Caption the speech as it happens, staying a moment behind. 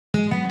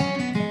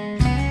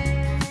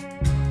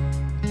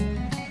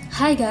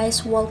Hi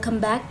guys, welcome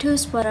back to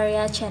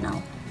Spotaria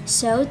channel.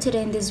 So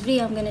today in this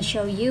video I'm gonna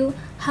show you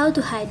how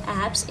to hide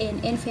apps in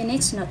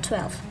Infinix Note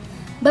 12.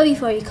 But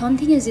before you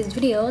continue this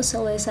video, as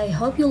always I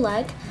hope you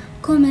like,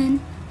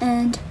 comment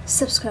and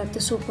subscribe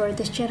to support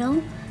this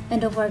channel,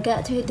 and don't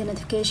forget to hit the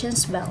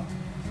notifications bell.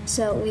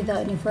 So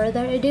without any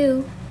further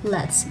ado,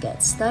 let's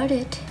get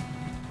started.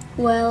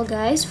 Well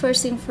guys,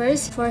 first thing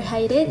first, for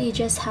hide it you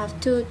just have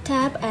to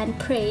tap and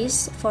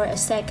press for a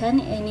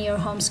second in your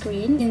home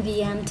screen in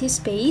the empty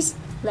space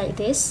like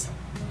this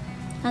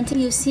until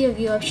you see a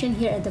view option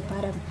here at the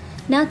bottom.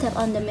 Now tap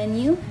on the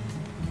menu.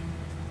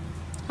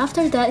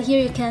 After that,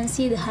 here you can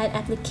see the hide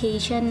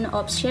application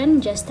option.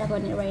 Just tap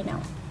on it right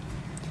now.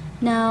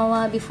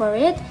 Now before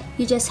it,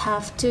 you just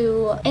have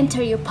to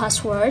enter your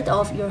password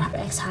of your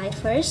X-Hide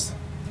first.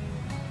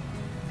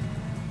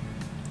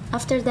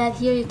 After that,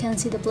 here you can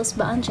see the plus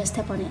button. Just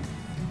tap on it.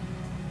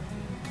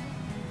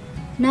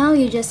 Now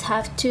you just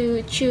have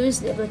to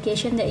choose the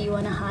application that you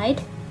want to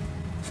hide.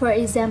 For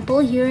example,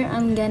 here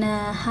I'm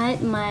gonna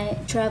hide my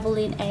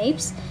traveling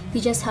apps.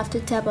 You just have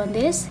to tap on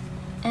this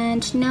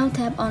and now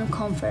tap on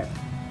confirm.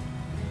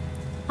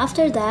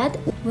 After that,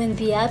 when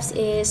the apps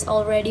is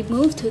already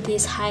moved to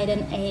this hidden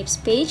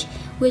apps page,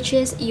 which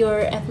is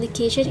your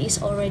application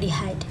is already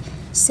hid.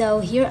 So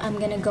here I'm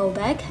gonna go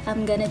back.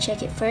 I'm gonna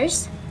check it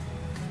first.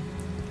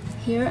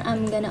 Here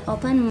I'm gonna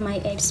open my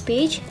apps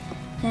page,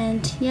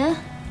 and yeah,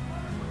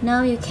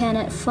 now you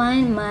cannot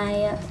find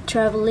my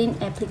traveling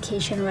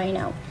application right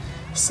now.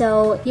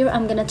 So here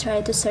I'm gonna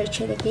try to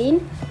search it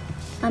again.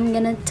 I'm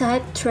gonna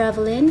type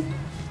traveling,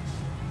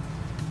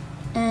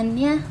 and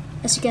yeah,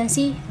 as you can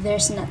see,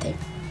 there's nothing.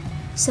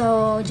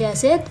 So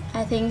just it.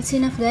 I think it's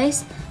enough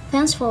guys.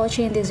 Thanks for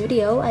watching this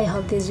video. I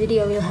hope this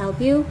video will help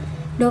you.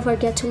 Don't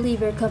forget to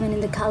leave your comment in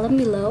the column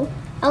below.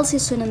 I'll see you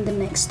soon on the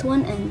next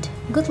one, and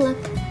good luck.